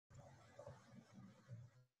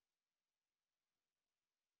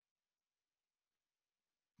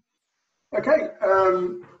Okay,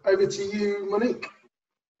 over to you, Monique.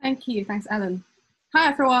 Thank you. Thanks, Alan. Hi,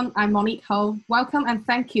 everyone. I'm Monique Ho. Welcome and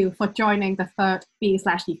thank you for joining the third BE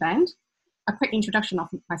Slash event. A quick introduction of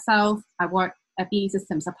myself. I work at BE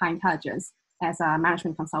Systems Supply Intelligence as a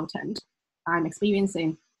management consultant. I'm experienced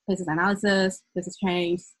in business analysis, business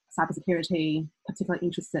change, cybersecurity, particularly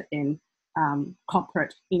interested in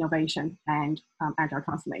corporate innovation and agile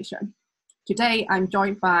transformation. Today, I'm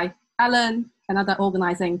joined by Alan, another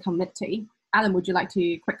organizing committee. Alan, would you like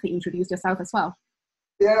to quickly introduce yourself as well?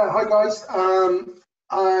 Yeah, hi guys. I'm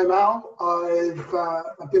Al.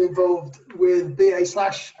 I've been involved with BA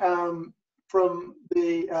Slash from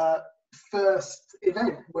the first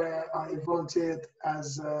event where I volunteered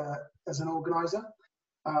as an organizer.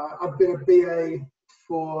 I've been a BA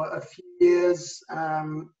for a few years,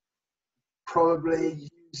 probably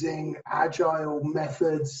using Agile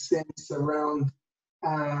methods since around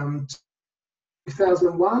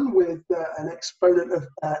 2001 with an exponent of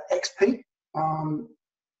XP.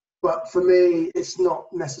 But for me, it's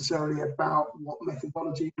not necessarily about what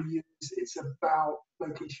methodology we use. It's about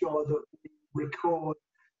making sure that we record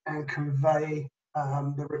and convey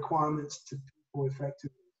the requirements to people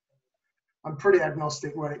effectively. I'm pretty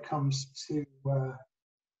agnostic when it comes to the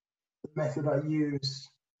method I use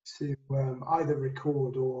to either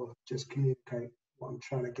record or just communicate what I'm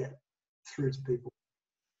trying to get through to people.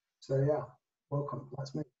 So yeah, welcome.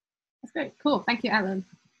 That's me. That's great. Cool. Thank you, Alan.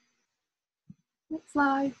 Next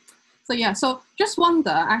slide. So yeah, so just wonder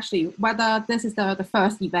actually whether this is the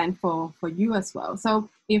first event for you as well. So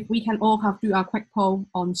if we can all do a quick poll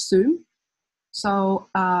on Zoom. So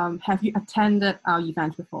have you attended our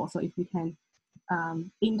event before? So if you can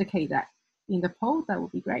indicate that in the poll, that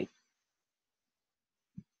would be great.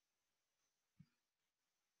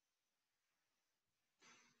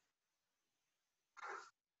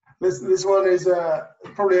 This one is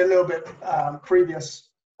probably a little bit previous.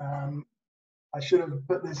 I should have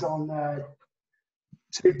put this on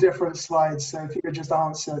two different slides, so if you could just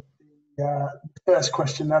answer the first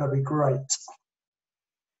question, that'd be great.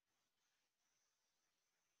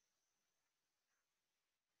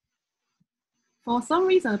 For some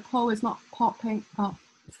reason, the poll is not popping up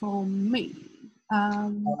for me.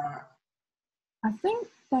 I think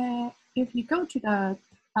that if you go to the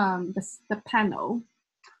panel,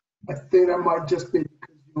 I think that might just be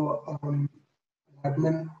because you're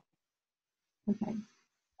admin. Okay.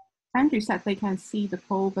 Andrew said they can see the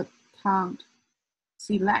poll but can't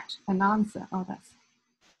select an answer. Oh, that's.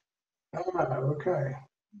 Okay.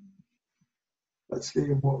 Let's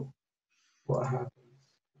see what happens.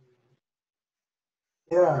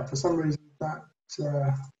 Yeah, for some reason that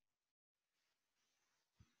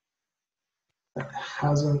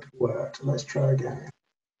hasn't worked. Let's try again.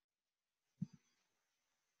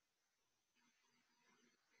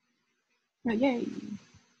 Oh, yay.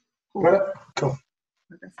 Cool. Cool.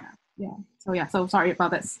 Yeah. So yeah. So sorry about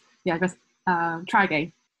this. Yeah. Just try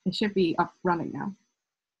again. It should be up running now.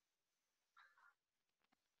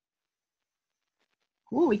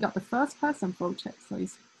 Oh, we got the first person voted, so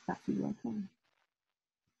it's definitely working.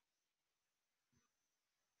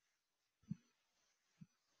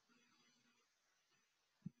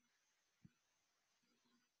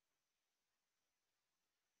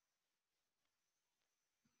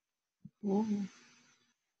 Oh.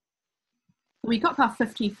 We got about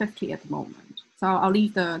 50-50 at the moment. So I'll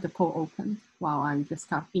leave the poll open while I just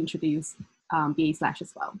kind of introduce BE Slash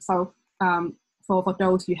as well. So for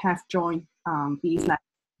those who have joined BE Slash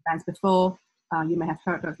events before, you may have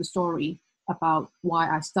heard of the story about why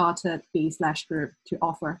I started BE Slash group to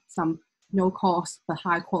offer some no cost but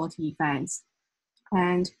high quality events.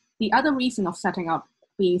 And the other reason of setting up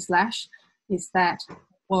BE Slash is that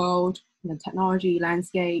world, technology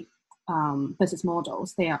landscape, business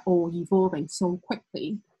models, they are all evolving so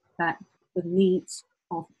quickly that the needs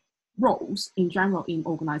of roles in general in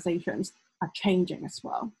organizations are changing as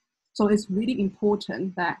well. So it's really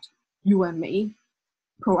important that you and me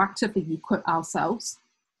proactively equip ourselves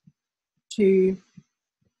to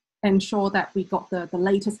ensure that we got the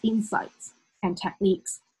latest insights and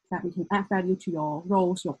techniques that we can add value to your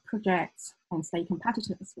roles, your projects, and stay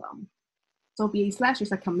competitive as well. So BE Slash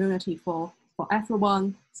is a community for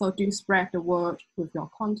everyone. So do spread the word with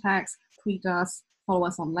your contacts, tweet us, follow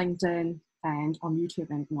us on LinkedIn and on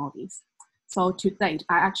YouTube and all these. So to date,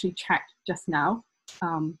 I actually checked just now.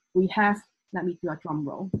 We have, let me do a drum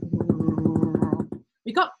roll.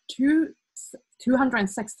 We got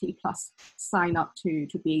 260 plus sign up to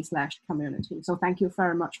BE Slash community. So thank you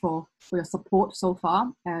very much for your support so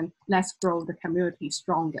far, and let's grow the community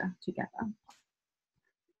stronger together.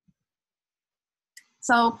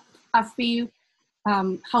 So a few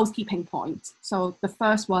housekeeping points. So the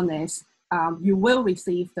first one is you will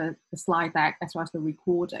receive the slide deck as well as the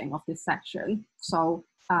recording of this section. So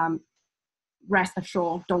rest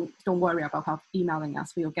assured, don't worry about emailing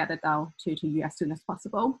us. We'll get it out to you as soon as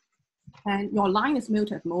possible. And your line is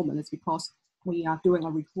muted at the moment is because we are doing a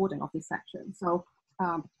recording of this section. So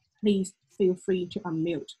please feel free to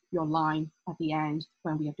unmute your line at the end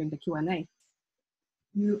when we are doing the Q&A.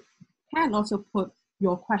 You can also put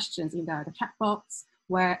your questions in the chat box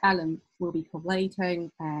where Alan will be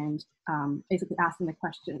collating and basically asking the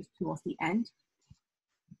questions towards the end.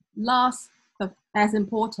 Last, but as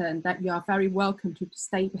important, that you are very welcome to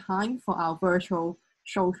stay behind for our virtual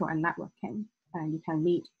social and networking. And you can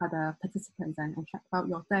meet other participants and chat about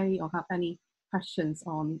your day or have any questions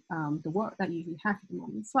on the work that you have at the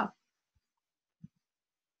moment as well.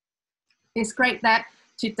 It's great that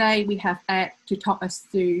today we have Ed to talk us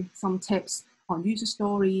through some tips on user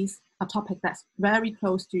stories, a topic that's very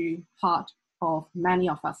close to heart of many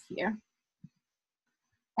of us here.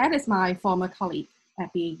 Ed is my former colleague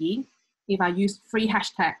at BAE. If I use 3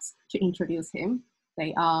 hashtags to introduce him,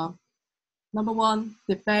 they are number 1,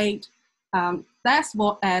 debate. That's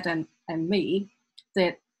what Ed and me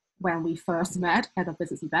did when we first met at a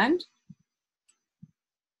business event.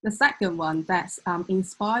 The second one, that's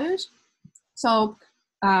inspired. So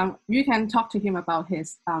you can talk to him about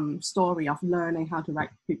his story of learning how to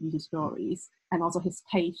write good user stories and also his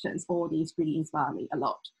patience. All these really inspire me a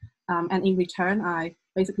lot. And in return, I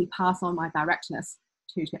basically pass on my directness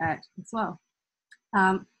to Ed as well.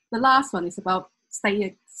 The last one is about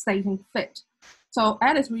staying fit. So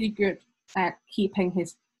Ed is really good at keeping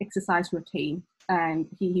his exercise routine, and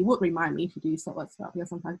he would remind me to do so as well, because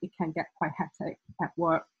sometimes it can get quite hectic at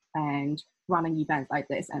work and running events like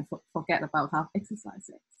this and forget about how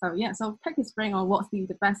exercising. So yeah, so pick his brain on what's the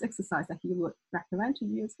best exercise that he would recommend to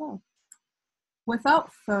you as well.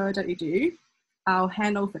 Without further ado, I'll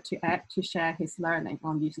hand over to Ed to share his learning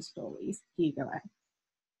on user stories. Here you go, Ed.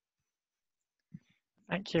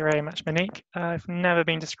 Thank you very much, Monique. I've never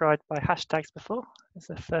been described by hashtags before. It's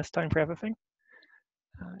the first time for everything.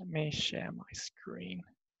 Let me share my screen.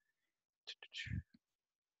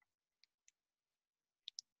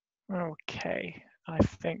 Okay, I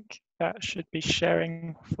think that should be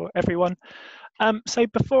sharing for everyone. So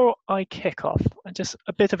before I kick off, just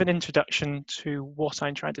a bit of an introduction to what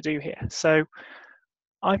I'm trying to do here. So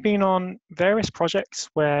I've been on various projects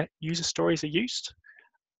where user stories are used.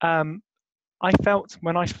 I felt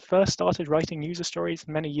when I first started writing user stories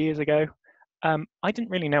many years ago, I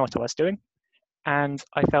didn't really know what I was doing. And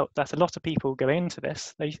I felt that a lot of people go into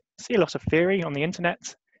this, they see a lot of theory on the internet,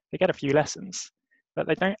 they get a few lessons, but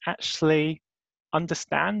they don't actually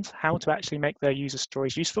understand how to actually make their user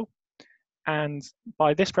stories useful. And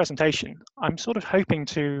by this presentation, I'm sort of hoping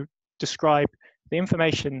to describe the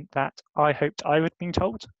information that I hoped I would have been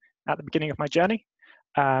told at the beginning of my journey,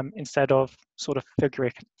 instead of sort of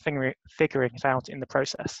figuring it out in the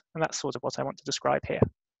process. And that's sort of what I want to describe here.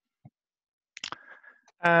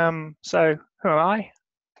 So who am I?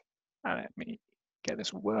 Let me get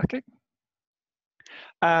this working.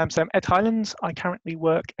 So I'm Ed Hyland. I currently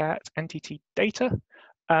work at NTT Data,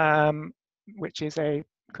 which is a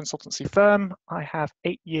consultancy firm. I have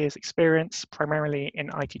 8 years experience, primarily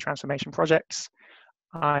in IT transformation projects.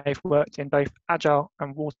 I've worked in both Agile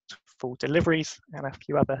and waterfall deliveries and a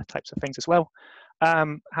few other types of things as well.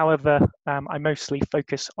 However, I mostly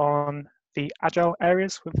focus on the Agile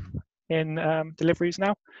areas in deliveries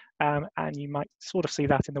now, and you might sort of see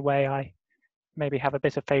that in the way I maybe have a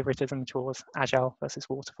bit of favoritism towards Agile versus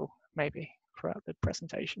waterfall, maybe throughout the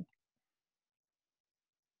presentation.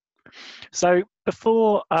 So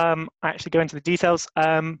before I actually go into the details,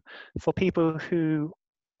 for people who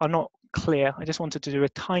are not clear, I just wanted to do a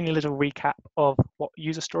tiny little recap of what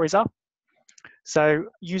user stories are. So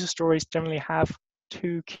user stories generally have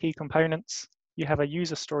 2 key components. You have a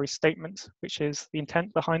user story statement, which is the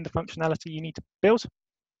intent behind the functionality you need to build,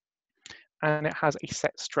 and it has a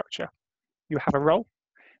set structure. You have a role,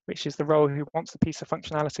 which is the role who wants the piece of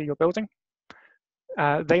functionality you're building.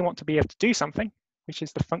 They want to be able to do something, which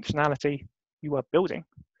is the functionality you are building,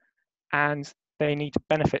 and they need to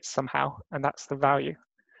benefit somehow, and that's the value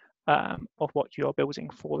of what you're building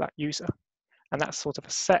for that user. And that's sort of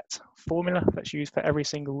a set formula that's used for every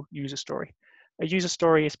single user story. A user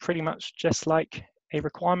story is pretty much just like a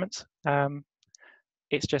requirement.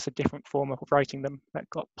 It's just a different form of writing them that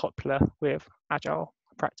got popular with Agile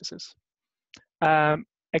practices.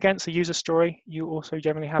 Against a user story, you also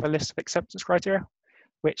generally have a list of acceptance criteria,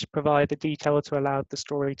 which provide the detail to allow the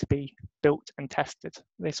story to be built and tested.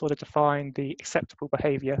 They sort of define the acceptable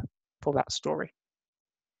behavior for that story.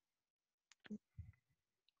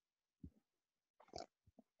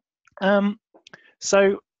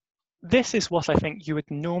 So this is what I think you would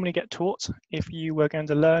normally get taught if you were going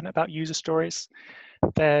to learn about user stories.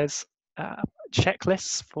 There's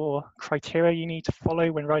checklists for criteria you need to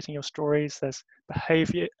follow when writing your stories. There's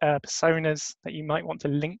behavior personas that you might want to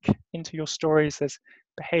link into your stories. There's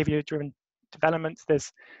behavior-driven development.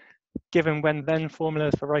 There's given when then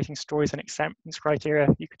formulas for writing stories and acceptance criteria.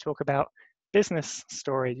 You could talk about business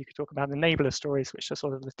stories. You could talk about enabler stories, which are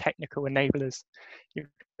sort of the technical enablers. You've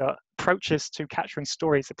got approaches to capturing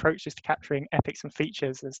stories, approaches to capturing epics and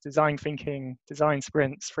features. There's design thinking, design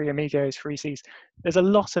sprints, free amigos, free Cs. There's a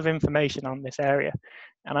lot of information on this area.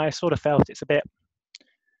 And I sort of felt it's a bit,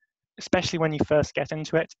 especially when you first get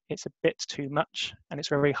into it, it's a bit too much. And it's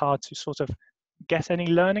very hard to sort of get any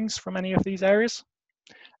learnings from any of these areas.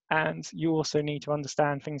 And you also need to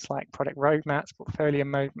understand things like product roadmaps, portfolio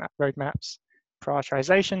roadmaps,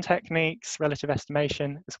 prioritization techniques, relative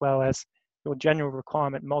estimation, as well as your general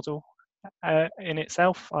requirement model in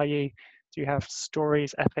itself, i.e., do you have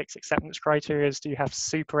stories, epics, acceptance criteria? Do you have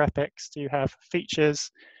super epics? Do you have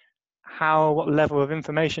features? What level of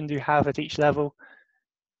information do you have at each level?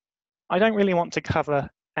 I don't really want to cover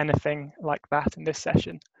anything like that in this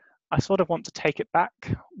session. I sort of want to take it back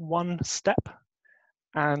one step,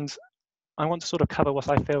 and I want to sort of cover what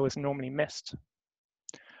I feel is normally missed.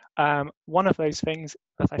 One of those things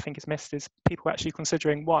that I think is missed is people actually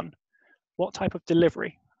considering, one, what type of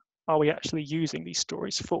delivery are we actually using these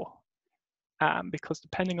stories for? Because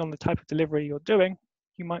depending on the type of delivery you're doing,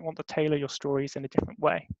 you might want to tailor your stories in a different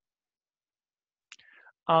way.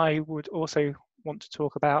 I would also want to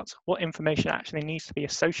talk about what information actually needs to be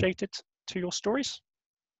associated to your stories.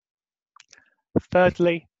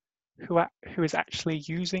 Thirdly, who is actually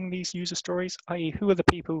using these user stories, i.e. who are the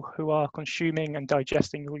people who are consuming and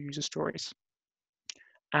digesting your user stories?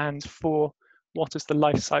 And four, what is the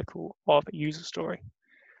life cycle of a user story?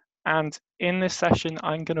 And in this session,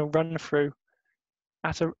 I'm going to run through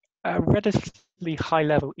at a relatively high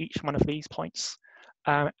level each one of these points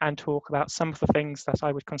and talk about some of the things that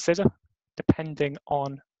I would consider depending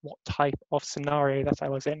on what type of scenario that I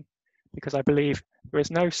was in, because I believe there is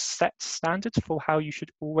no set standard for how you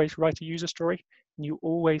should always write a user story, and you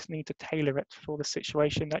always need to tailor it for the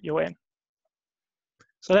situation that you're in.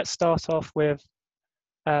 So let's start off with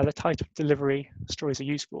the type of delivery stories are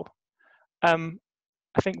used for.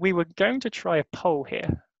 I think we were going to try a poll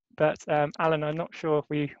here, but Alan, I'm not sure if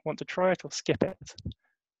we want to try it or skip it.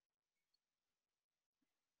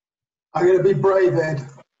 I'm going to be brave, Ed.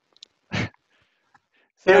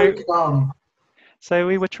 Here we come. So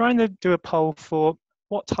we were trying to do a poll for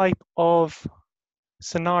what type of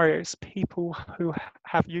scenarios people who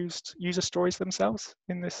have used user stories themselves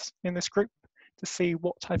in this group, to see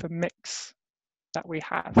what type of mix that we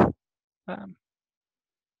have.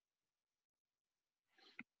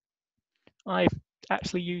 I've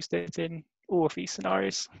actually used it in all of these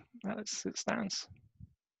scenarios as it stands.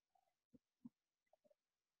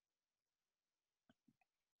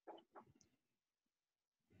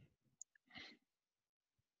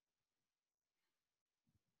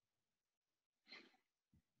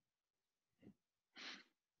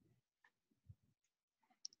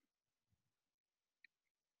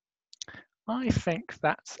 I think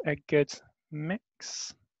that's a good mix.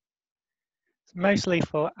 It's mostly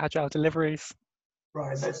for Agile deliveries.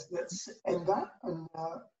 Right, let's end that and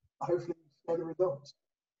hopefully share the results.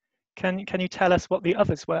 Can you tell us what the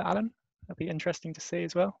others were, Alan? That'd be interesting to see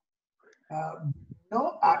as well.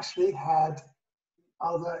 Not actually had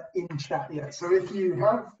other in chat yet. So if you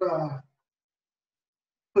have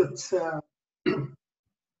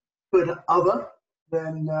put other,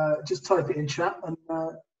 then just type it in chat, and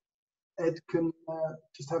Ed can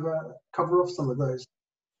just have a cover off some of those.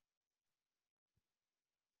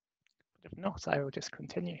 If not, I will just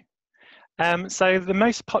continue. So the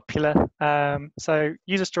most popular, so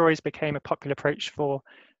user stories became a popular approach for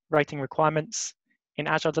writing requirements in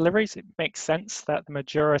Agile deliveries. It makes sense that the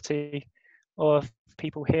majority of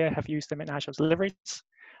people here have used them in Agile deliveries.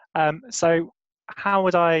 So how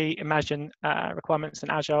would I imagine requirements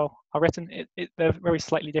in Agile are written? They're very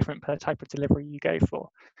slightly different per type of delivery you go for.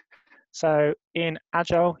 So in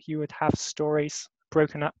Agile, you would have stories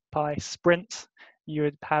broken up by sprint. You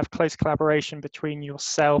would have close collaboration between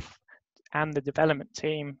yourself and the development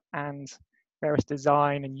team and various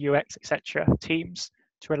design and UX, etc. teams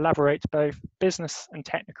to elaborate both business and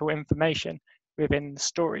technical information within the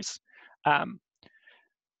stories.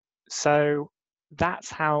 So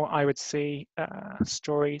that's how I would see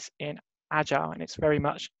stories in Agile, and it's very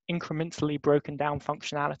much incrementally broken down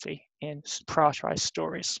functionality in prioritized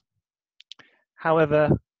stories. However,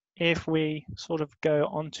 if we sort of go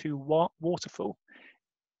on to waterfall,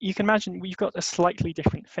 you can imagine we've got a slightly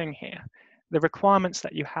different thing here. The requirements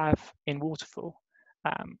that you have in Waterfall,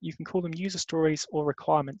 you can call them user stories or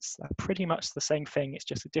requirements. They're pretty much the same thing. It's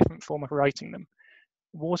just a different form of writing them.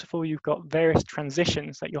 Waterfall, you've got various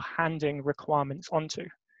transitions that you're handing requirements onto.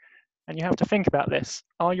 And you have to think about this.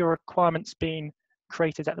 Are your requirements being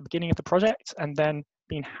created at the beginning of the project and then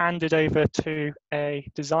being handed over to a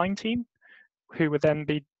design team who would then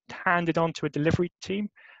be handed on to a delivery team?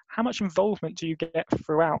 How much involvement do you get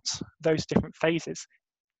throughout those different phases?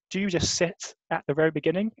 Do you just sit at the very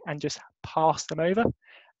beginning and just pass them over?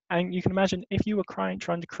 And you can imagine if you were trying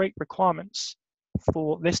to create requirements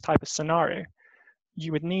for this type of scenario,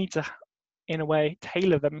 you would need to, in a way,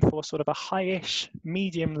 tailor them for sort of a high-ish,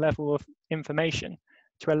 medium level of information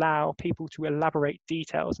to allow people to elaborate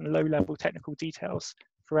details and low-level technical details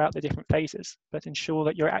throughout the different phases, but ensure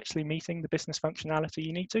that you're actually meeting the business functionality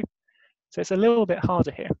you need to. So it's a little bit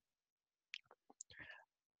harder here.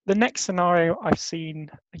 The next scenario I've seen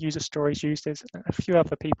user stories used, is a few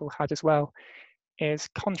other people had as well, is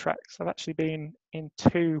contracts. I've actually been in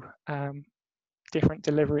 2 different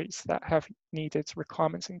deliveries that have needed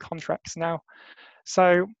requirements in contracts now.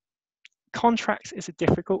 So contracts is a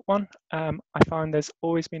difficult one. I find there's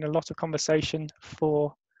always been a lot of conversation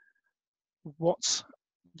for what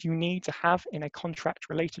you need to have in a contract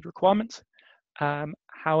related requirement.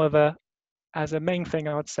 However, as a main thing,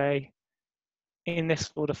 I would say in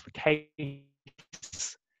this sort of case,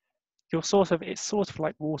 it's sort of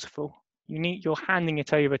like Waterfall. You're handing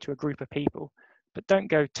it over to a group of people, but don't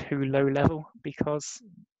go too low level, because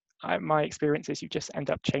my experience is you just end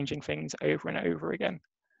up changing things over and over again.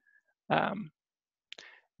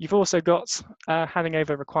 You've also got handing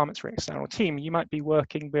over requirements for an external team. You might be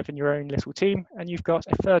working within your own little team, and you've got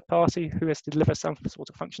a third party who has to deliver some sort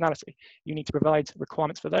of functionality. You need to provide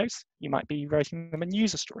requirements for those. You might be writing them in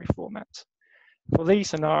user story format. For these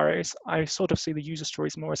scenarios, I sort of see the user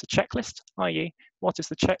stories more as a checklist, i.e., what is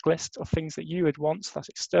the checklist of things that you would want that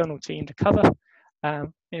external team to cover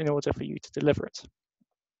in order for you to deliver it.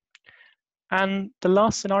 And the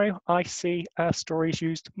last scenario I see stories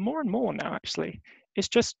used more and more now, actually, is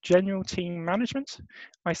just general team management.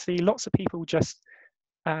 I see lots of people just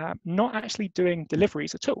not actually doing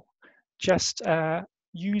deliveries at all, just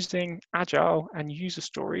using Agile and user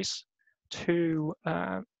stories to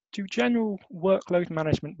do general workload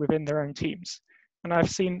management within their own teams. And I've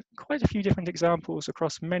seen quite a few different examples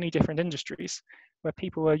across many different industries where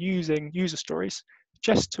people are using user stories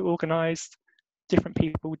just to organize different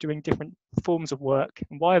people doing different forms of work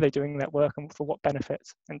and why are they doing that work and for what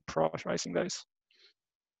benefits, and prioritizing those.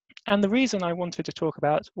 And the reason I wanted to talk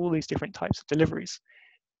about all these different types of deliveries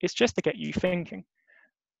is just to get you thinking.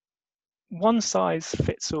 One size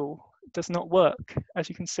fits all does not work. As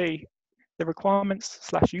you can see, the requirements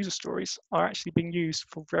 / user stories are actually being used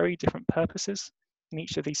for very different purposes in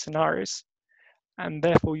each of these scenarios. And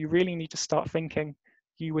therefore, you really need to start thinking,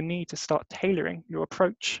 you will need to start tailoring your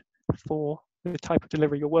approach for the type of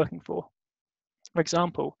delivery you're working for. For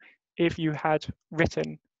example, if you had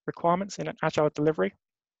written requirements in an Agile delivery,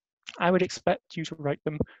 I would expect you to write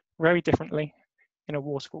them very differently in a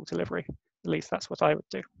Waterfall delivery. At least that's what I would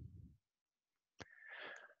do.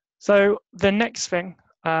 So the next thing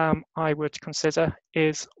I would consider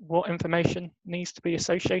is what information needs to be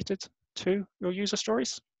associated to your user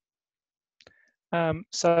stories.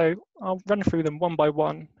 So I'll run through them one by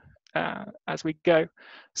one as we go.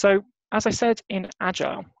 So as I said, in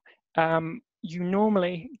Agile, you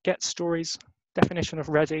normally get stories definition of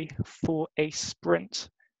ready for a sprint,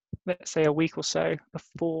 let's say a week or so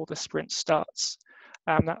before the sprint starts.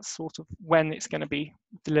 That's sort of when it's going to be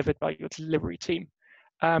delivered by your delivery team.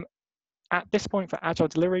 At this point for Agile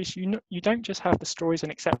deliveries, you don't just have the stories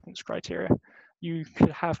and acceptance criteria. You could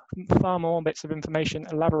have far more bits of information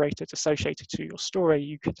elaborated associated to your story.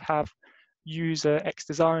 You could have user X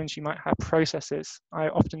designs, you might have processes. I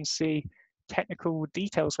often see technical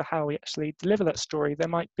details for how we actually deliver that story. There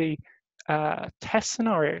might be test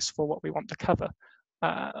scenarios for what we want to cover.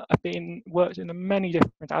 I've worked in many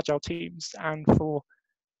different Agile teams, and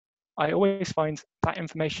I always find that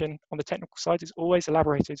information on the technical side is always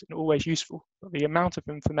elaborated and always useful, but the amount of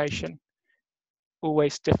information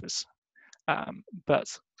always differs. But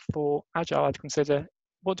for Agile, I'd consider,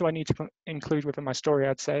 what do I need to include within my story?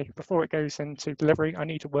 I'd say before it goes into delivery, I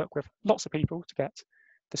need to work with lots of people to get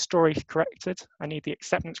the story corrected. I need the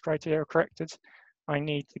acceptance criteria corrected. I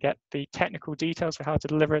need to get the technical details for how to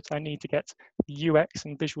deliver it. I need to get the UX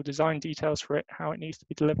and visual design details for it, how it needs to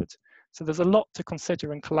be delivered. So there's a lot to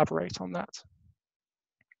consider and collaborate on that.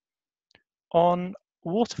 On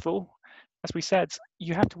Waterfall, as we said,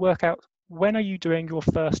 you have to work out, when are you doing your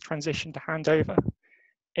first transition to handover?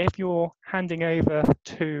 if you're handing over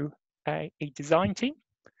to a design team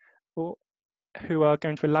or who are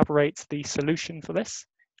going to elaborate the solution for this,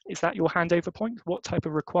 is that your handover point? What type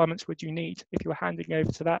of requirements would you need if you're handing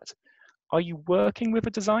over to that? Are you working with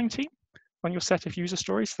a design team on your set of user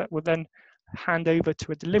stories that will then hand over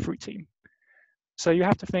to a delivery team? So you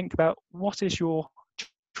have to think about what is your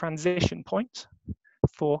transition point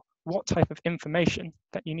for what type of information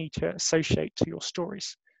that you need to associate to your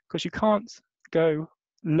stories, because you can't go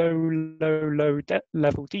low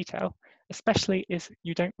level detail, especially if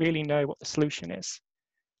you don't really know what the solution is.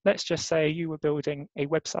 Let's just say you were building a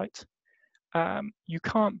website. You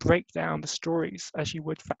can't break down the stories as you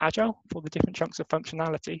would for Agile for the different chunks of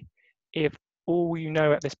functionality if all you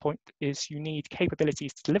know at this point is you need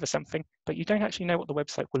capabilities to deliver something, but you don't actually know what the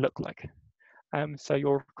website will look like. So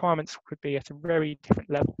your requirements could be at a very different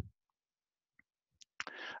level.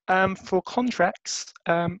 For contracts,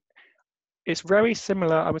 it's very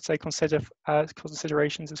similar, I would say,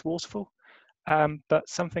 considerations as waterfall. But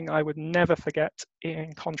something I would never forget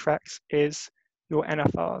in contracts is your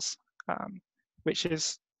NFRs, which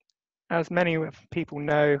is, as many people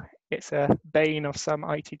know, it's a bane of some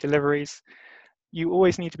IT deliveries. You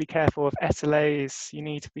always need to be careful of SLAs, you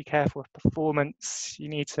need to be careful of performance, you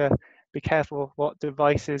need to be careful of what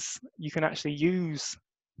devices you can actually use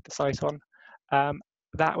the site on.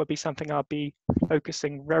 That would be something I'll be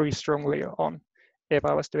focusing very strongly on if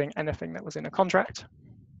I was doing anything that was in a contract.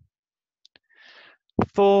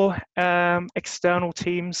 For external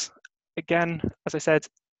teams, again, as I said,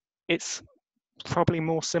 it's probably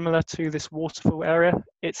more similar to this waterfall area.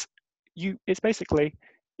 It's basically,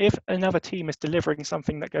 if another team is delivering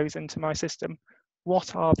something that goes into my system,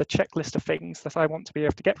 what are the checklist of things that I want to be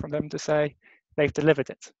able to get from them to say they've delivered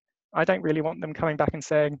it? I don't really want them coming back and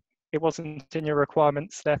saying, it wasn't in your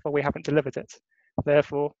requirements, therefore we haven't delivered it.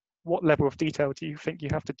 Therefore, what level of detail do you think you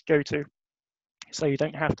have to go to so you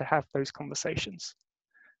don't have to have those conversations?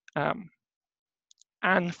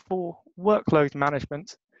 And for workload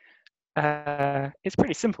management, it's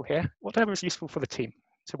pretty simple here. Whatever is useful for the team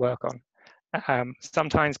to work on.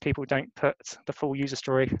 Sometimes people don't put the full user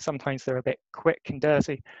story. Sometimes they're a bit quick and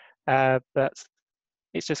dirty, but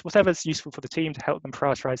it's just whatever's useful for the team to help them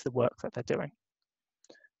prioritize the work that they're doing.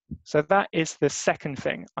 So that is the second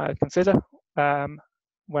thing I consider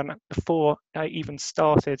before I even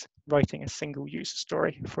started writing a single user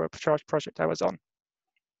story for a project I was on.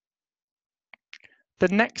 The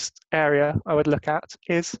next area I would look at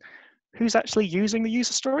is who's actually using the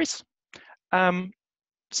user stories.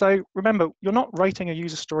 So remember, you're not writing a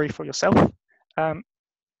user story for yourself.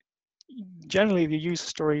 Generally, the user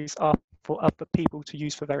stories are for other people to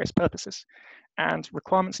use for various purposes. And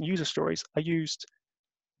requirements and user stories are used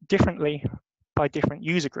differently by different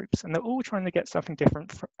user groups, and they're all trying to get something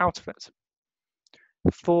different out of it.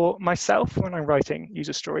 For myself, when I'm writing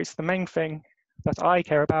user stories, the main thing that I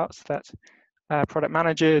care about, that product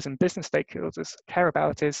managers and business stakeholders care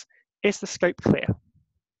about is the scope clear?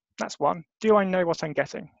 That's one. Do I know what I'm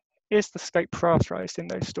getting? Is the scope prioritized in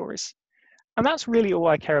those stories? And that's really all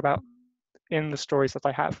I care about in the stories that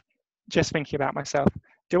I have. Just thinking about myself.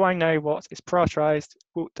 Do I know what is prioritized?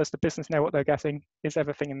 Does the business know what they're getting? Is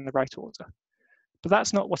everything in the right order? But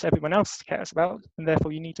that's not what everyone else cares about, and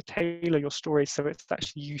therefore you need to tailor your stories so it's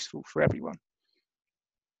actually useful for everyone.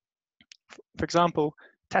 For example,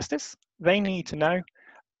 testers, they need to know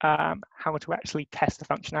how to actually test the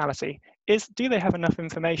functionality. Do they have enough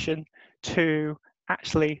information to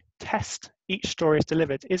actually test each story is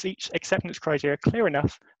delivered? Is each acceptance criteria clear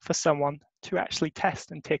enough for someone to actually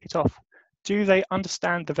test and tick it off? Do they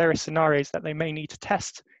understand the various scenarios that they may need to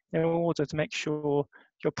test in order to make sure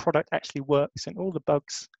your product actually works and all the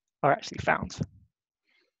bugs are actually found?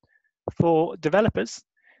 For developers,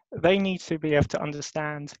 they need to be able to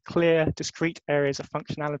understand clear, discrete areas of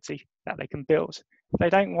functionality that they can build. They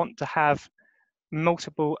don't want to have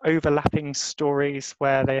multiple overlapping stories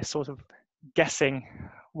where they're sort of guessing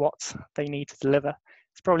what they need to deliver.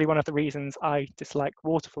 It's probably one of the reasons I dislike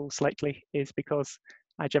waterfall slightly, is because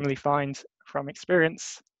I generally find from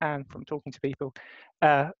experience and from talking to people,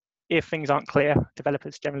 if things aren't clear,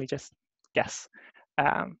 developers generally just guess,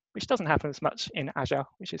 which doesn't happen as much in Agile,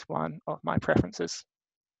 which is one of my preferences.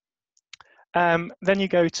 Then you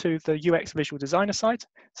go to the UX visual designer side.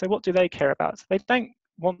 So what do they care about? They don't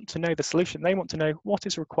want to know the solution. They want to know what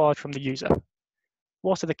is required from the user.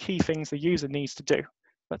 What are the key things the user needs to do?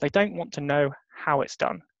 But they don't want to know how it's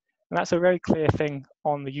done. And that's a very clear thing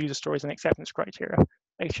on the user stories and acceptance criteria.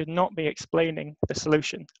 They should not be explaining the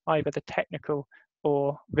solution, either the technical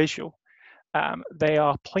or visual. They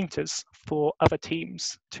are pointers for other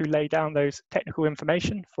teams to lay down those technical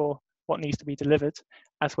information for what needs to be delivered,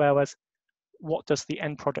 as well as what does the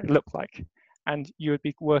end product look like. And you would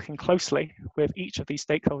be working closely with each of these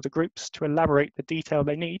stakeholder groups to elaborate the detail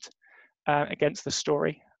they need against the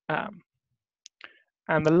story.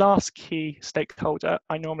 And the last key stakeholder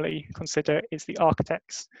I normally consider is the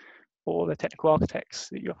architects or the technical architects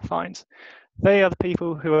that you'll find. They are the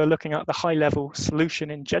people who are looking at the high-level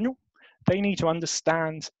solution in general. They need to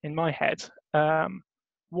understand, in my head,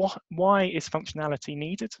 why is functionality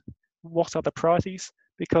needed? What are the priorities?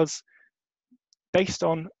 Because based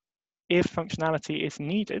on if functionality is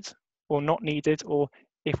needed or not needed, or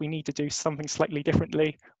if we need to do something slightly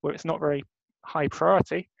differently, or it's not very high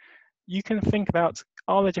priority, you can think about,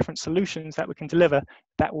 are there different solutions that we can deliver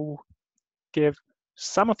that will give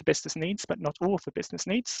some of the business needs, but not all of the business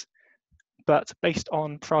needs? But based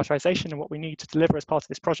on prioritization and what we need to deliver as part of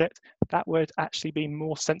this project, that would actually be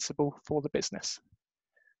more sensible for the business.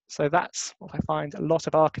 So that's what I find a lot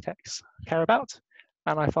of architects care about.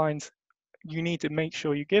 And I find you need to make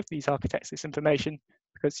sure you give these architects this information,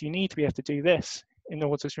 because you need to be able to do this in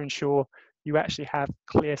order to ensure you actually have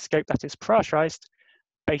clear scope that is prioritized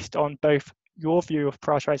based on both your view of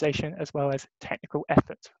prioritization as well as technical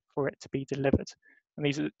effort for it to be delivered. And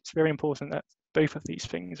it's very important that both of these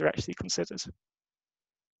things are actually considered.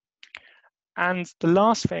 And the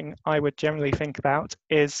last thing I would generally think about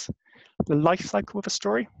is the life cycle of a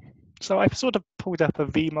story. So I've sort of pulled up a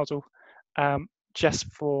V model just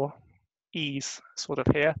for ease sort of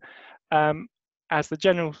here, as the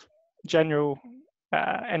general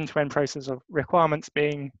end-to-end process of requirements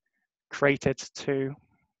being created to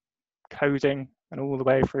coding and all the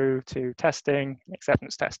way through to testing,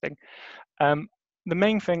 acceptance testing. The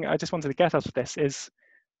main thing I just wanted to get out of this is,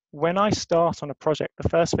 when I start on a project, the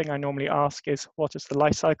first thing I normally ask is, what is the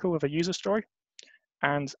life cycle of a user story?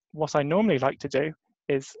 And what I normally like to do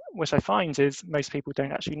is, which I find is most people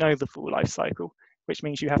don't actually know the full life cycle, which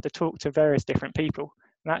means you have to talk to various different people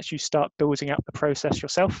and actually start building up the process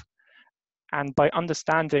yourself. And by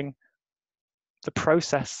understanding the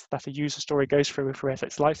process that a user story goes through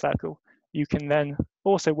its life cycle, you can then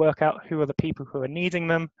also work out who are the people who are needing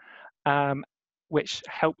them, which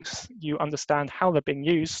helps you understand how they're being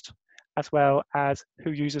used, as well as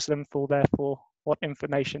who uses them for, therefore, what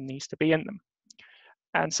information needs to be in them.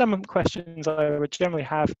 And some of the questions I would generally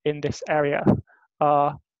have in this area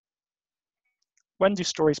are, when do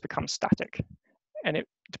stories become static? And it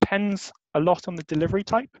depends a lot on the delivery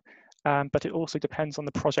type, but it also depends on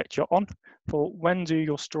the project you're on. For when do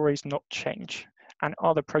your stories not change? And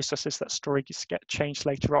are the processes that stories get changed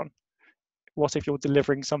later on? What if you're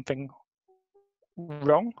delivering something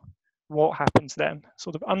wrong? What happens then?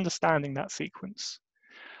 Sort of understanding that sequence.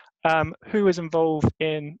 Who is involved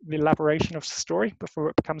in the elaboration of the story before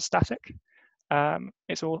it becomes static?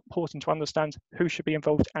 It's all important to understand who should be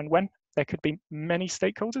involved and when. There could be many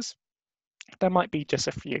stakeholders. There might be just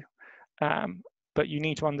a few, but you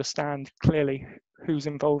need to understand clearly who's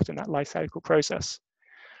involved in that life cycle process.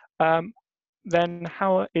 Then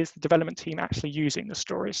how is the development team actually using the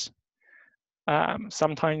stories?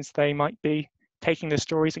 Sometimes they might be taking the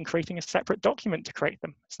stories and creating a separate document to create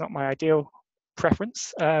them. It's not my ideal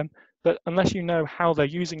preference, but unless you know how they're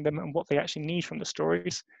using them and what they actually need from the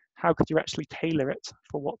stories, how could you actually tailor it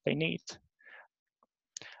for what they need?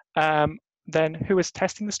 Then who is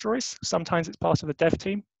testing the stories? Sometimes it's part of the dev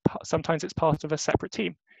team, sometimes it's part of a separate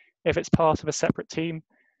team. If it's part of a separate team,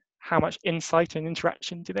 how much insight and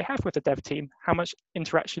interaction do they have with the dev team? How much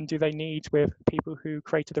interaction do they need with people who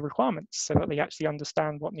created the requirements so that they actually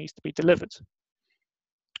understand what needs to be delivered?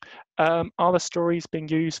 Are the stories being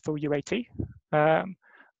used for UAT?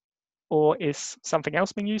 Or is something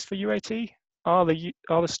else being used for UAT? Are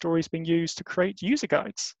the stories being used to create user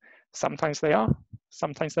guides? Sometimes they are,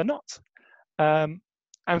 sometimes they're not. And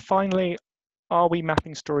finally, are we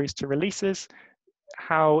mapping stories to releases?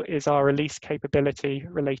 How is our release capability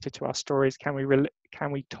related to our stories? Can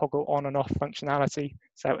we toggle on and off functionality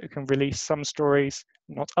so that we can release some stories,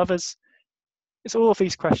 not others? It's all of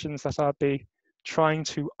these questions that I'll be trying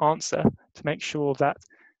to answer to make sure that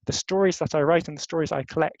the stories that I write and the stories I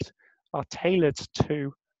collect are tailored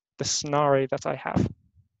to the scenario that I have.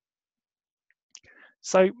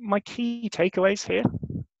 So my key takeaways here,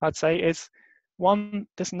 I'd say, is one,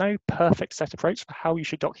 there's no perfect set approach for how you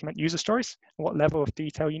should document user stories and what level of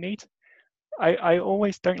detail you need. I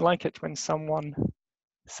always don't like it when someone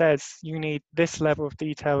says you need this level of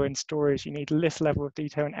detail in stories, you need this level of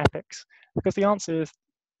detail in epics, because the answer is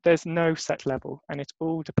there's no set level, and it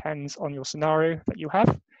all depends on your scenario that you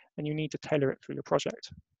have, and you need to tailor it through your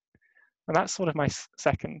project. And that's sort of my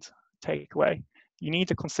second takeaway. You need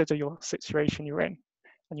to consider your situation you're in,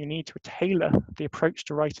 and you need to tailor the approach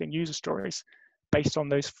to writing user stories based on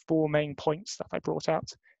those 4 main points that I brought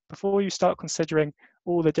out. Before you start considering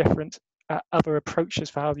all the different other approaches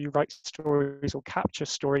for how you write stories or capture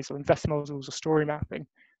stories or invest models or story mapping,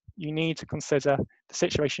 you need to consider the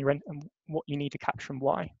situation you're in and what you need to capture and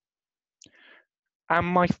why. And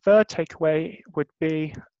my third takeaway would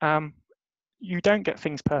be you don't get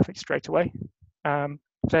things perfect straight away.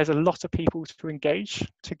 There's a lot of people to engage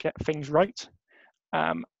to get things right.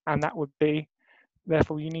 And that would be,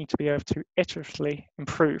 therefore, you need to be able to iteratively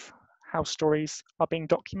improve how stories are being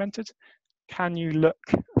documented. Can you look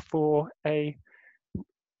for a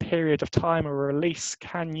period of time or a release?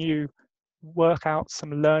 Can you work out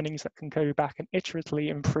some learnings that can go back and iteratively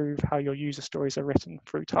improve how your user stories are written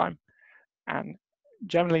through time? And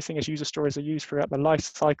generally, seeing as user stories are used throughout the life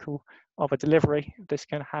cycle of a delivery, this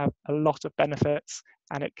can have a lot of benefits,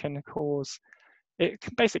 and it can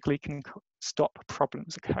basically stop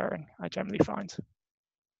problems occurring, I generally find.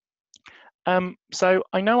 So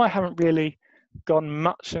I know I haven't really gone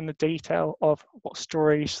much in the detail of what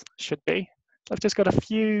stories should be. So I've just got a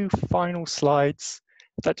few final slides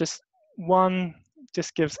that just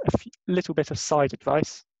gives a little bit of side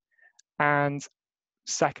advice, and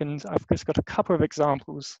second, I've just got a couple of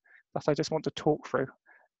examples that I just want to talk through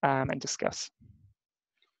and discuss.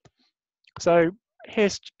 So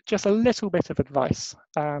here's just a little bit of advice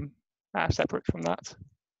separate from that.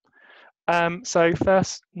 So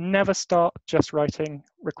first, never start just writing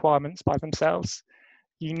requirements by themselves.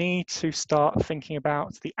 You need to start thinking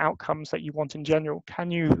about the outcomes that you want in general.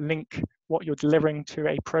 Can you link what you're delivering to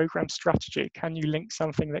a program strategy? Can you link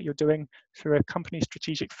something that you're doing through a company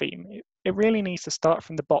strategic theme? It really needs to start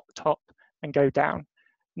from the top and go down.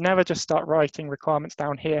 Never just start writing requirements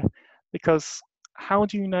down here, because how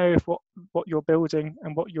do you know if what you're building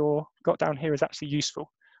and what you've got down here is actually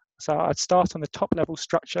useful? So I'd start on the top level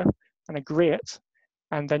structure and agree it,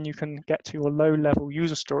 and then you can get to your low level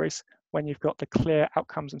user stories when you've got the clear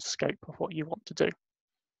outcomes and scope of what you want to do.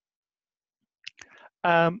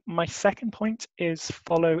 My second point is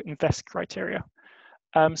follow INVEST criteria.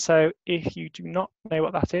 So if you do not know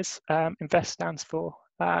what that is, INVEST stands for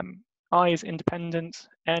I is independent,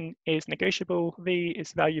 N is negotiable, V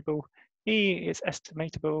is valuable, E is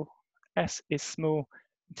estimatable, S is small,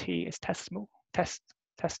 T is testable.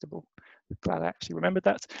 Glad I actually remembered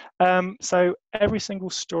that. So every single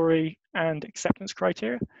story and acceptance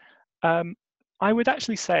criteria, I would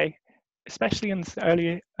actually say, especially in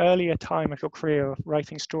the earlier time of your career of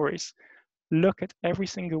writing stories, look at every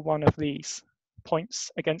single one of these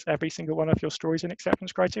points against every single one of your stories and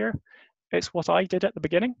acceptance criteria. It's what I did at the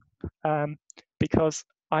beginning, because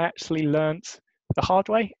I actually learnt the hard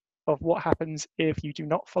way of what happens if you do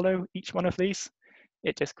not follow each one of these.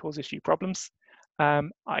 It just causes you problems.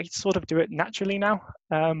 I sort of do it naturally now,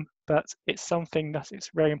 but it's something that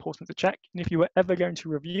it's very important to check. And if you were ever going to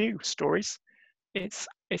review stories, it's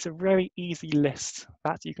a very easy list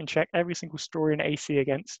that you can check every single story in AC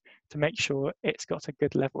against to make sure it's got a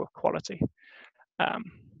good level of quality.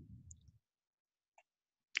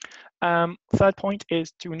 Third point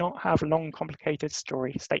is, do not have long, complicated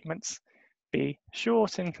story statements. Be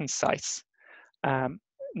short and concise.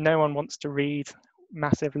 No one wants to read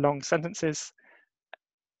massive, long sentences.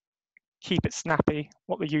 Keep it snappy.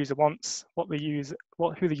 What the user wants, who the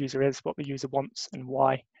user is, what the user wants, and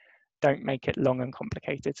why. Don't make it long and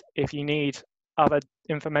complicated. If you need other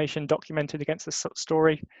information documented against the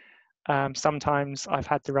story, sometimes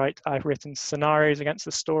I've written scenarios against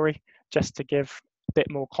the story just to give a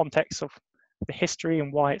bit more context of the history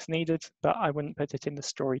and why it's needed, but I wouldn't put it in the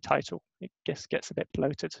story title. It just gets a bit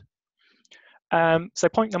bloated. So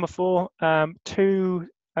point number 4,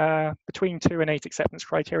 between 2 and 8 acceptance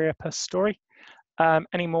criteria per story.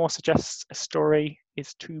 Any more suggests a story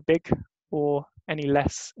is too big, or any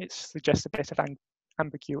less, it suggests a bit of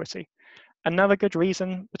ambiguity. Another good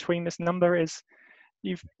reason between this number is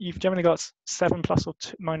you've generally got 7 plus or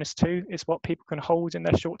minus 2 is what people can hold in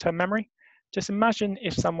their short-term memory. Just imagine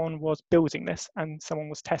if someone was building this and someone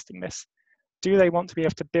was testing this. Do they want to be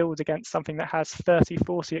able to build against something that has 30,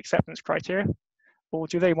 40 acceptance criteria? Or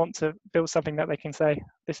do they want to build something that they can say,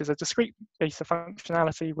 this is a discrete piece of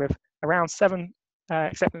functionality with around 7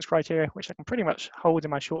 acceptance criteria, which I can pretty much hold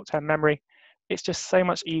in my short-term memory. It's just so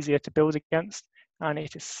much easier to build against, and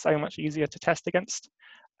it is so much easier to test against,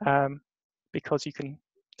 because you can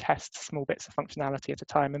test small bits of functionality at a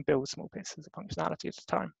time and build small bits of functionality at a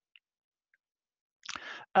time.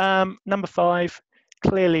 Number 5,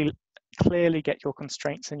 clearly get your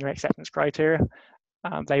constraints and your acceptance criteria.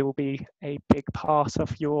 They will be a big part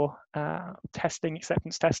of your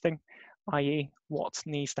acceptance testing, i.e. what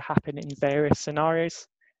needs to happen in various scenarios.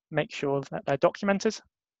 Make sure that they're documented.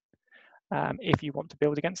 if you want to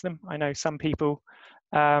build against them. I know some people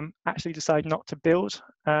actually decide not to build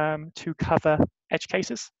to cover edge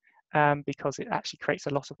cases because it actually creates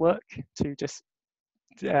a lot of work to just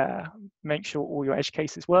make sure all your edge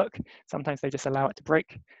cases work. Sometimes they just allow it to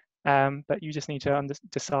break, but you just need to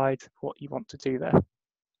decide what you want to do there.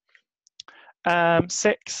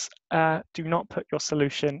 6, do not put your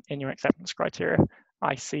solution in your acceptance criteria.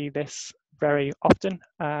 I see this very often.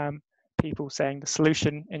 People saying the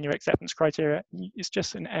solution in your acceptance criteria is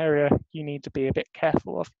just an area you need to be a bit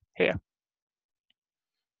careful of here.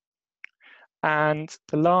 And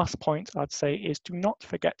the last point I'd say is do not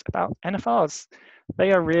forget about NFRs.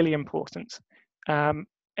 They are really important.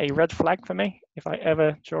 A red flag for me, if I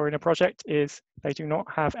ever draw in a project, is they do not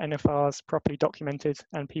have NFRs properly documented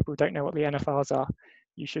and people don't know what the NFRs are.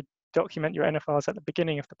 You should document your NFRs at the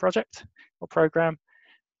beginning of the project or program.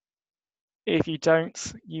 If you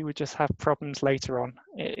don't, you would just have problems later on.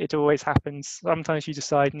 It always happens. Sometimes you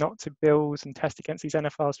decide not to build and test against these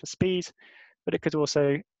NFRs for speed, but it could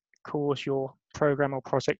also cause your program or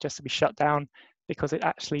project just to be shut down because it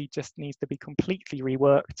actually just needs to be completely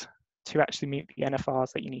reworked to actually meet the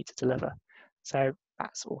NFRs that you need to deliver. So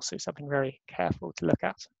that's also something very careful to look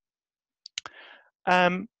at.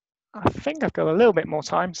 I think I've got a little bit more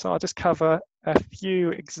time, so I'll just cover a few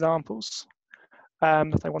examples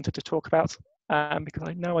that I wanted to talk about because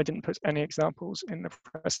I know I didn't put any examples in the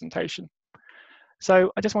presentation.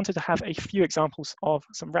 So I just wanted to have a few examples of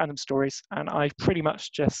some random stories, and I pretty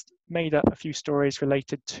much just made up a few stories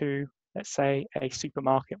related to, let's say, a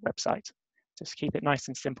supermarket website. Just keep it nice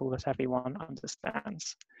and simple that everyone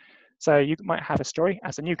understands. So you might have a story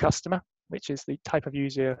as a new customer, which is the type of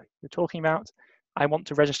user you're talking about. I want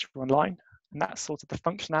to register online, and that's sort of the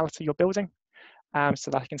functionality you're building,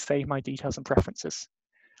 so that I can save my details and preferences.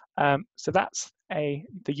 So that's the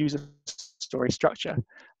user story structure.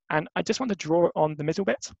 And I just want to draw on the middle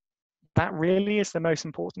bit. That really is the most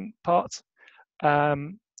important part.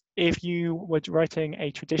 If you were writing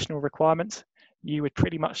a traditional requirement, you would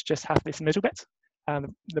pretty much just have this middle bit.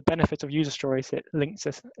 The benefit of user stories, it links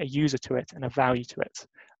a user to it and a value to it.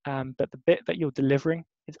 But the bit that you're delivering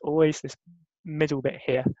is always this middle bit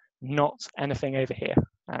here, not anything over here.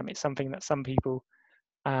 It's something that some people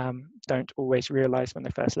don't always realize when they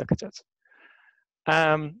first look at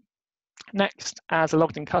it. Next, as a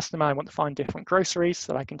logged in customer, I want to find different groceries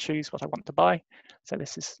so I can choose what I want to buy. So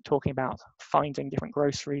this is talking about finding different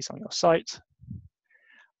groceries on your site.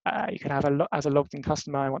 You can have as a logged in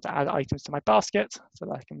customer, I want to add items to my basket so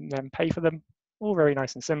that I can then pay for them. All very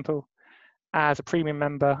nice and simple. As a premium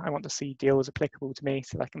member, I want to see deals applicable to me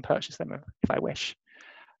so that I can purchase them if I wish.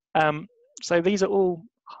 So these are all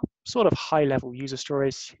sort of high-level user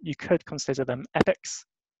stories. You could consider them epics,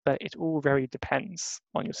 but it all very depends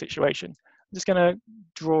on your situation. I'm just going to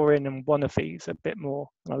draw in one of these a bit more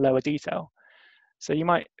on a lower detail. So you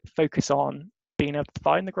might focus on being able to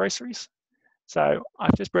find the groceries. So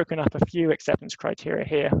I've just broken up a few acceptance criteria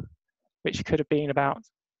here, which could have been about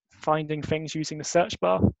finding things using the search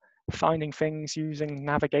bar, finding things using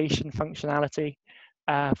navigation functionality,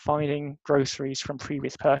 finding groceries from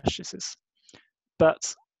previous purchases.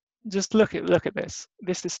 But just look at this.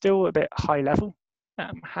 This is still a bit high level.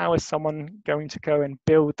 How is someone going to go and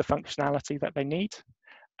build the functionality that they need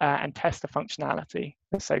and test the functionality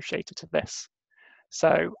associated to this?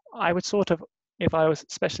 So I would sort of, if I was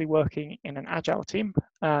especially working in an Agile team,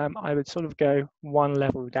 I would sort of go one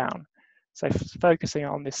level down. So focusing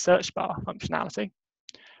on this search bar functionality.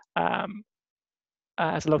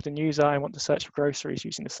 As a logged in user, I want to search for groceries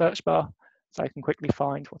using the search bar so I can quickly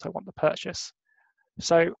find what I want to purchase.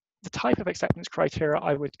 So the type of acceptance criteria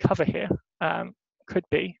I would cover here could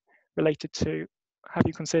be related to, have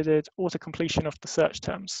you considered auto-completion of the search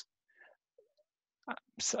terms?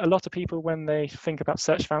 A lot of people, when they think about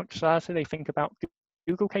search functionality, they think about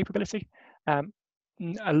Google capability.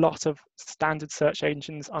 A lot of standard search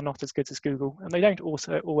engines are not as good as Google, and they don't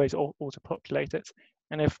always auto-populate it.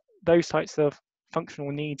 And if those types of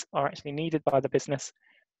functional needs are actually needed by the business,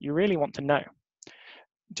 you really want to know.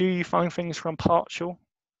 Do you find things from partial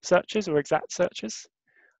searches or exact searches?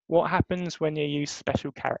 What happens when you use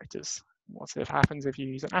special characters? What happens if you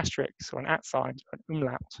use an asterisk or an @ sign or an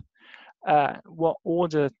umlaut? What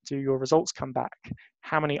order do your results come back?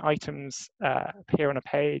 How many items appear on a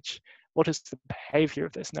page? What is the behavior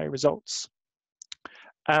of this no results?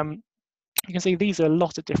 You can see these are a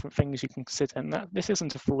lot of different things you can consider, and this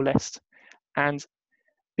isn't a full list. And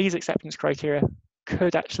these acceptance criteria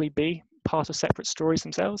could actually be part of separate stories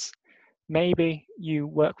themselves. Maybe you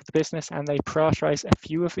work with the business and they prioritize a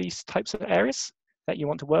few of these types of areas that you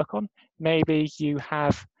want to work on. Maybe you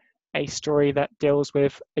have a story that deals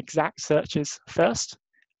with exact searches first,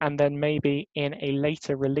 and then maybe in a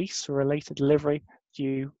later release or a later delivery,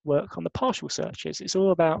 you work on the partial searches. It's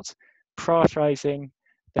all about prioritizing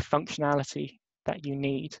the functionality that you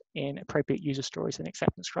need in appropriate user stories and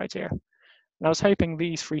acceptance criteria. And I was hoping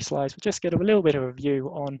these 3 slides would just get a little bit of a view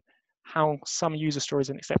on how some user stories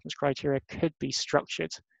and acceptance criteria could be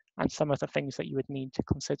structured and some of the things that you would need to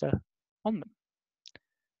consider on them.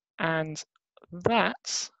 And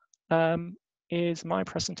that is my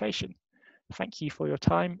presentation. Thank you for your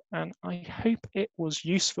time, and I hope it was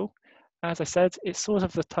useful. As I said, it's sort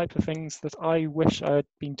of the type of things that I wish I had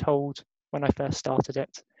been told when I first started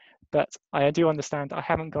it, but I do understand I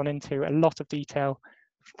haven't gone into a lot of detail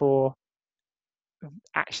for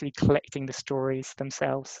actually collecting the stories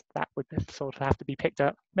themselves. That would sort of have to be picked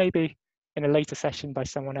up maybe in a later session by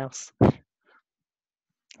someone else.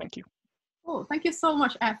 Thank you. Oh, thank you so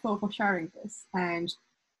much, Ed, for sharing this. And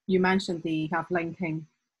you mentioned the kind of linking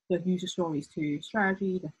the user stories to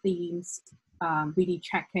strategy, the themes, really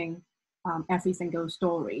checking every single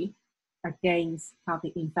story against how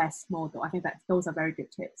the invest model. I think that those are very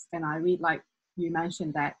good tips. And I really like you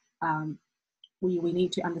mentioned that we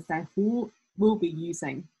need to understand who will be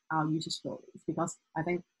using our user stories, because I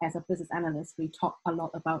think as a business analyst, we talk a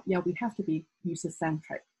lot about, we have to be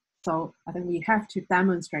user-centric. So I think we have to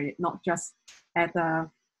demonstrate it, not just at the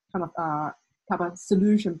kind of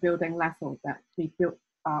solution building level that we build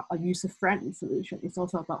a user-friendly solution. It's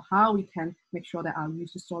also about how we can make sure that our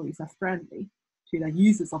user stories are friendly to the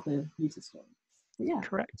users of the user stories. So, yeah.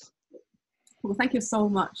 Correct. Well, thank you so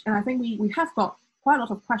much. And I think we have got quite a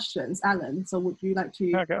lot of questions, Alan. So would you like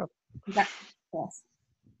to go first?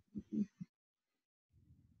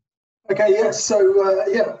 Okay, yes.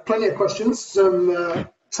 So, plenty of questions. Some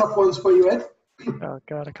tough ones for you, Ed. Oh,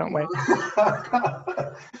 God, I can't wait.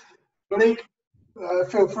 Monique,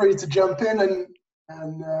 feel free to jump in,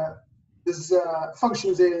 and there's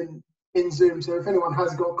functions in Zoom. So if anyone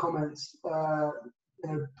has got comments,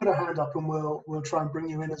 put a hand up and we'll try and bring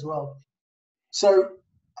you in as well. So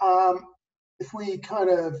if we kind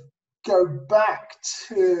of go back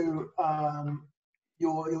to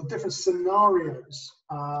your different scenarios,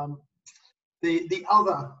 the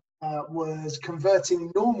other was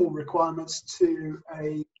converting normal requirements to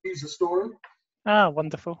a user story. Ah,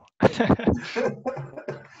 wonderful.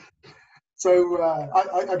 So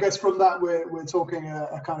I guess from that we're talking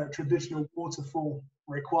a kind of traditional waterfall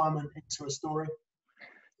requirement into a story.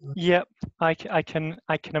 Yep, I can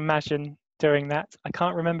imagine doing that. I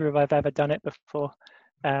can't remember if I've ever done it before.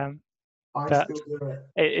 I still do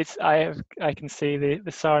it. I can see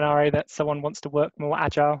the scenario that someone wants to work more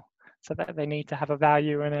agile, so that they need to have a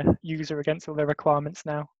value and a user against all their requirements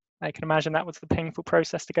now. I can imagine that was the painful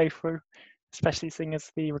process to go through, especially seeing as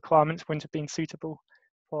the requirements wouldn't have been suitable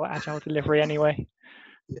for agile delivery anyway.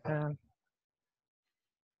 Yeah.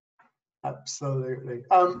 Absolutely.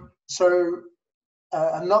 So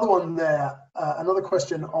another one there, another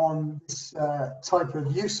question on this type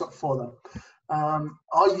of use for them.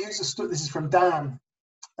 This is from Dan.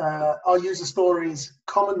 Are user stories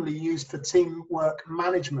commonly used for teamwork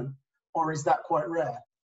management, or is that quite rare?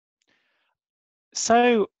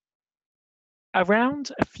 So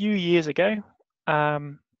around a few years ago,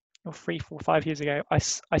 or 3, 4, 5 years ago,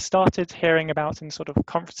 I started hearing about in sort of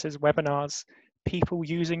conferences, webinars, people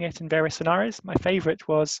using it in various scenarios. My favorite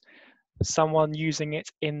was someone using it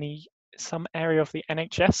in some area of the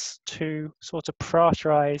NHS to sort of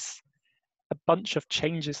prioritize a bunch of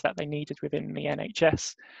changes that they needed within the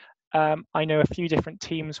NHS. I know a few different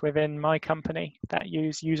teams within my company that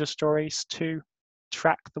use user stories to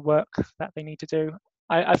track the work that they need to do.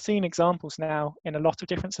 I've seen examples now in a lot of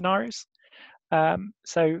different scenarios.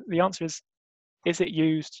 So the answer is it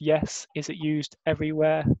used? Yes. Is it used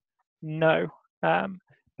everywhere? No.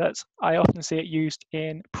 But I often see it used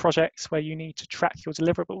in projects where you need to track your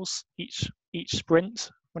deliverables each sprint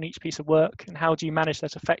on each piece of work, and how do you manage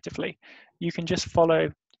that effectively? You can just follow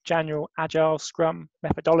general Agile Scrum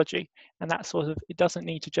methodology, and that sort of, it doesn't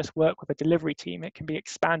need to just work with a delivery team. It can be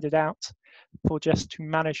expanded out for just to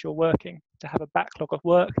manage your working, to have a backlog of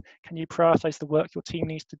work. Can you prioritize the work your team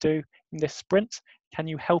needs to do in this sprint? Can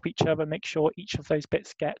you help each other make sure each of those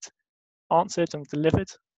bits get answered and delivered?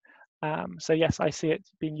 So yes, I see it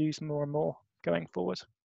being used more and more going forward.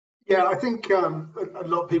 Yeah, I think a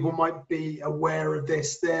lot of people might be aware of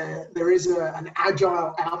this. There is an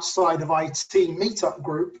Agile outside of IT meetup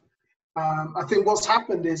group. I think what's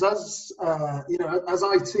happened is as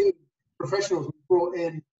IT professionals, we brought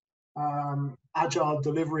in Agile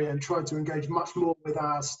delivery and tried to engage much more with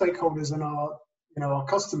our stakeholders and our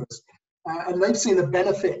customers, and they've seen the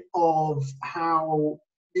benefit of how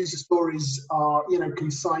user stories are,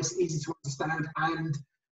 concise, easy to understand, and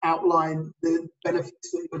outline the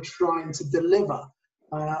benefits that you're trying to deliver.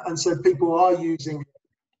 And so people are using it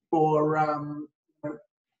for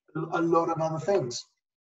a lot of other things.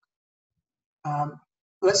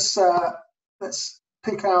 Let's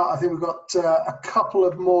pick out, I think we've got a couple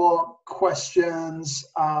of more questions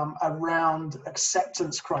around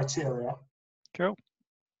acceptance criteria. Cool.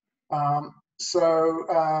 So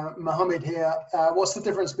Mohammed here, what's the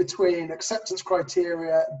difference between acceptance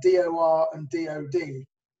criteria, DOR, and DOD?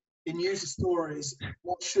 In user stories,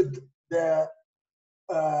 what should there,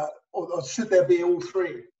 or should there be all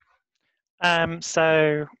three?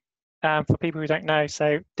 For people who don't know,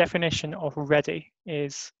 so definition of ready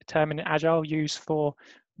is a term in Agile used for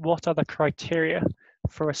what are the criteria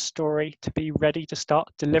for a story to be ready to start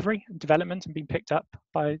delivery and development and being picked up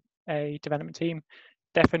by a development team.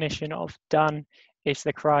 Definition of done is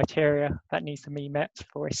the criteria that needs to be met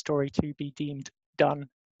for a story to be deemed done,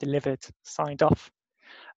 delivered, signed off.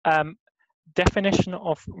 Definition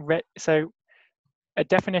of a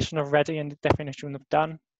definition of ready and a definition of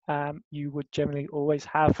done, you would generally always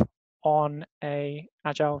have on a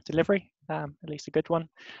Agile delivery, at least a good one.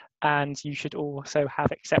 And you should also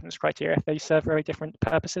have acceptance criteria. They serve very different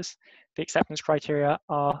purposes. The acceptance criteria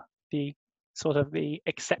are the sort of the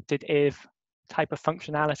accepted if type of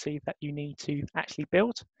functionality that you need to actually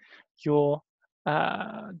build. Your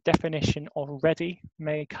definition of ready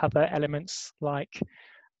may cover elements like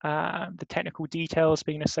the technical details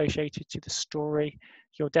being associated to the story.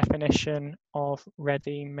 Your definition of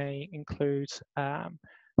ready may include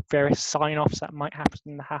various sign-offs that might have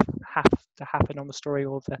to happen on the story,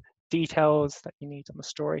 or the details that you need on the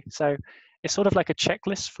story. So it's sort of like a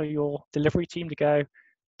checklist for your delivery team to go,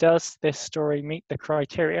 does this story meet the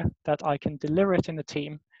criteria that I can deliver it in the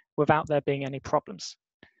team without there being any problems?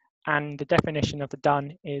 And the definition of the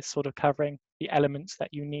done is sort of covering the elements that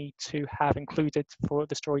you need to have included for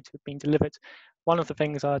the story to be delivered. One of the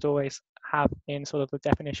things I'd always have in sort of the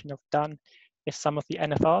definition of done is some of the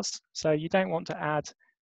NFRs. So you don't want to add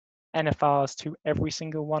NFRs to every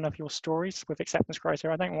single one of your stories with acceptance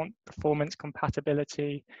criteria. I don't want performance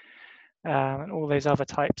compatibility and all those other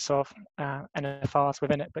types of NFRs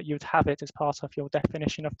within it, but you'd have it as part of your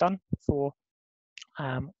definition of done for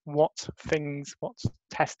what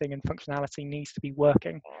testing and functionality needs to be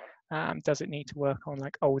working. Does it need to work on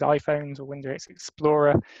like old iPhones or Windows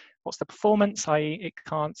Explorer? What's the performance, i.e. it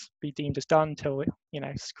can't be deemed as done until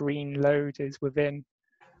screen load is within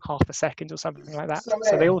half a second or something like that.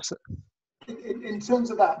 So they also, in terms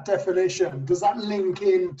of that definition, does that link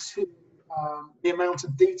into the amount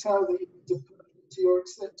of detail that you need to put into your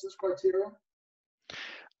acceptance criteria?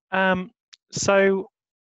 So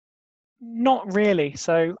not really.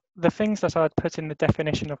 So the things that I'd put in the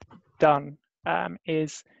definition of done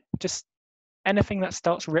is just anything that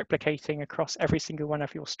starts replicating across every single one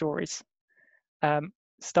of your stories.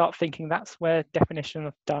 Start thinking that's where definition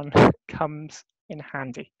of done comes in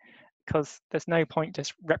handy, because there's no point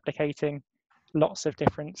just replicating lots of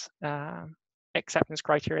different acceptance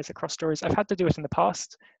criteria across stories. I've had to do it in the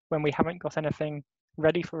past when we haven't got anything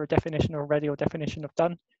ready for a definition of ready or definition of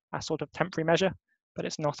done as sort of temporary measure, but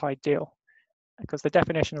it's not ideal because the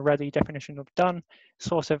definition of ready, definition of done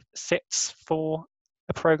sort of sits for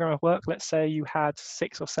a program of work. Let's say you had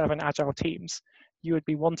 6 or 7 Agile teams, you would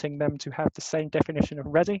be wanting them to have the same definition of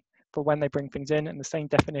ready for when they bring things in and the same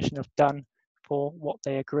definition of done for what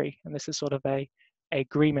they agree. And this is sort of a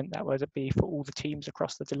agreement that would be for all the teams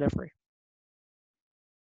across the delivery.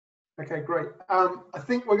 Okay, great. I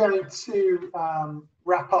think we're going to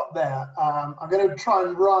wrap up there. I'm going to try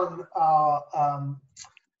and run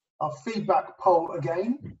our feedback poll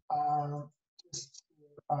again, just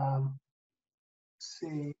to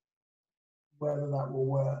see whether that will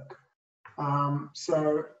work.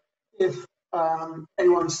 So if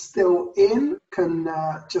anyone's still in, can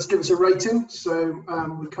just give us a rating so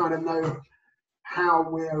we kind of know how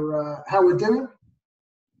we're doing.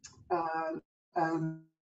 And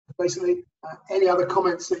basically, any other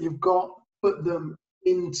comments that you've got, put them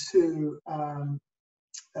into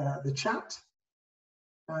the chat,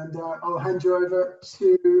 and I'll hand you over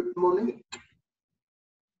to Monique.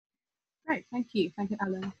 Great, thank you,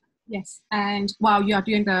 Alan. Yes, and while you are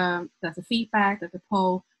doing the feedback, the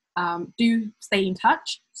poll, do stay in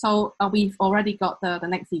touch. So we've already got the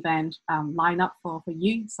next event lined up for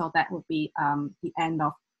you. So that will be the end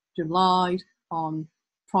of July on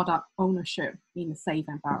product ownership in a safe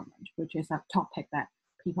environment, which is a topic that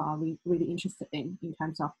people are really interested in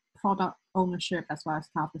terms of product ownership as well as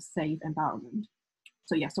kind of the safe environment.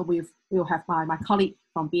 So yeah, so we'll have my colleague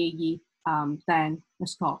from BAE, Dan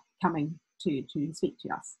Scott, coming to speak to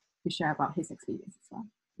us, to share about his experience as well.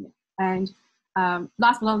 Yeah. And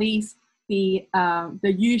last but not least, the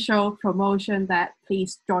usual promotion that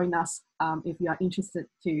please join us if you are interested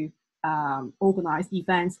to organize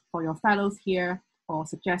events for your fellows here, or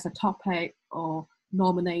suggest a topic, or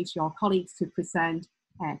nominate your colleagues to present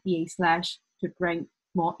at BA Slash to bring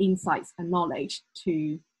more insights and knowledge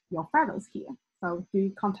to your fellows here. So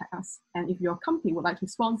do contact us. And if your company would like to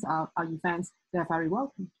sponsor our events, they're very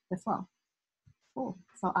welcome as well. Cool.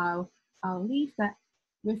 So I'll leave that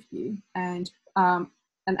with you. And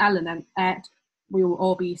Alan and Ed, we will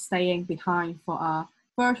all be staying behind for our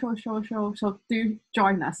virtual social. So do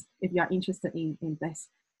join us if you are interested in this.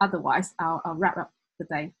 Otherwise, I'll wrap up the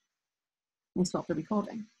day and stop the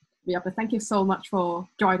recording. Yeah, but thank you so much for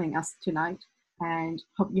joining us tonight, and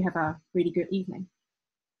hope you have a really good evening.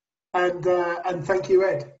 And thank you,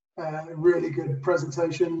 Ed. Really good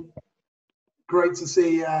presentation. Great to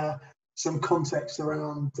see some context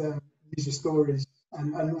around user stories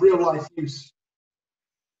and real life use.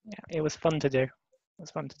 Yeah, it was fun to do. It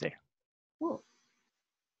was fun to do. Cool.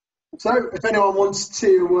 So if anyone wants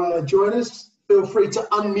to join us, feel free to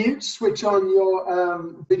unmute, switch on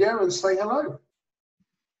your video and say hello.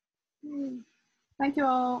 Thank you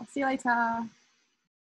all. See you later.